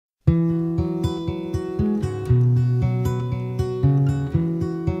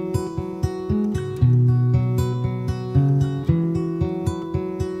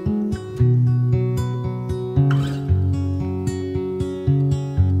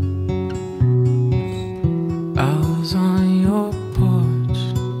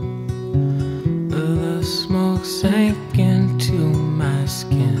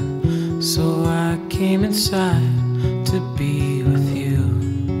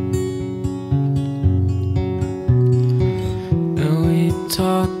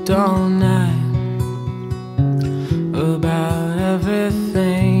talked all night about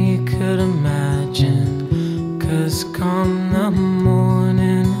everything you could imagine, 'cause come the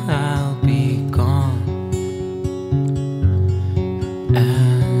morning I'll be gone.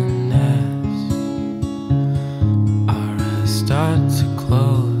 And as our eyes start to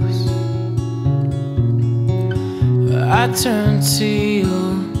close, I turn to you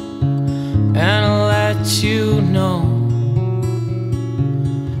and I'll let you know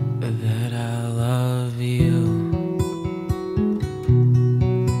that I love you.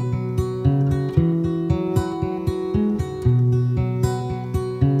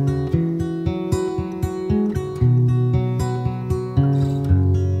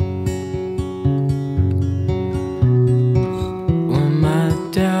 When my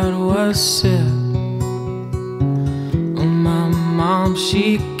dad was sick, my mom,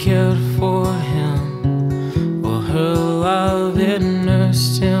 she cared for him. Well, her love, it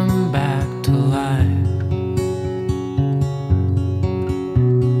nursed him back to life.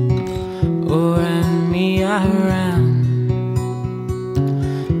 Oh, and me, I ran.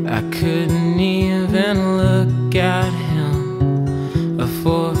 I couldn't even look at him,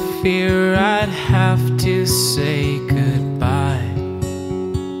 for fear I'd have to say goodbye.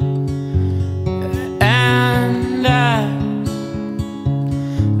 And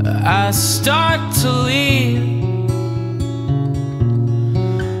I start to leave,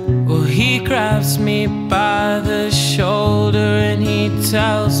 well, he grabs me by the shoulder and he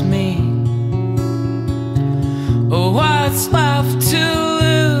tells me, oh, what's left to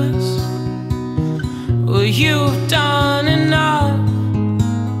lose? Well, you've done enough,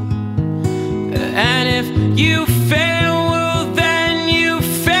 and if you fail, well, then you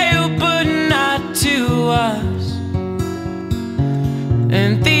fail, but not to us.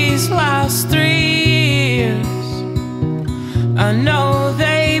 And these last 3 years, I know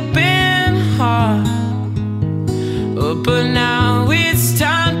they've been hard, but now it's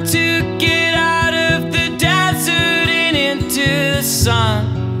time to get out of the desert and into the sun,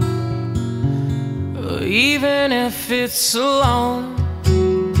 even if it's alone.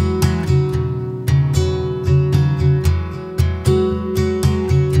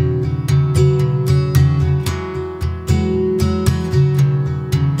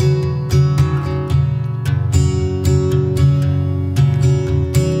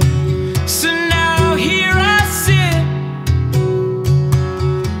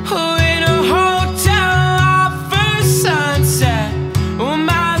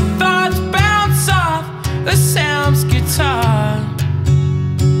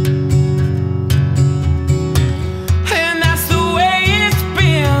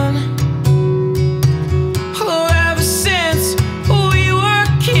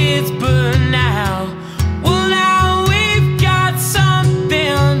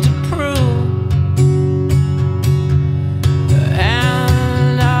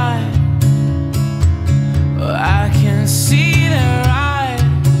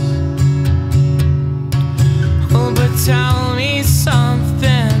 Tell me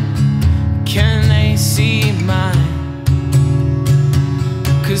something, can they see mine?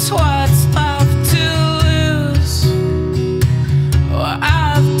 'Cause what's left to lose? Oh,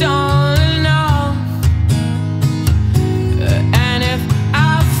 I've done enough, and if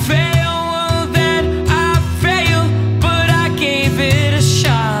I fail, well, then I fail, but I gave it a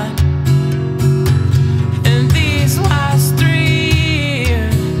shot. And these last 3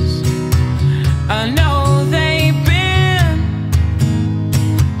 years, I know they've been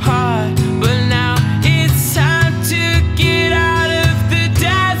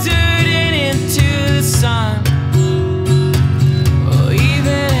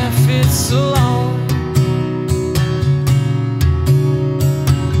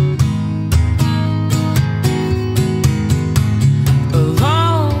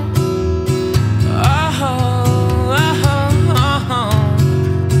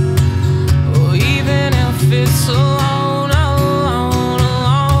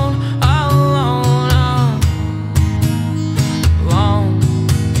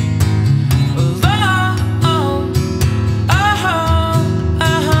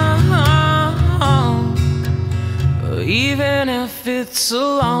even if it's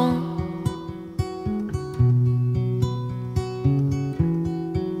alone.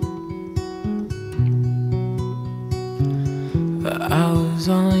 I was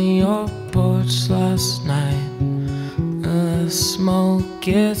on your porch last night, the smoke,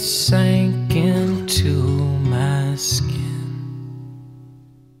 it sank into my skin.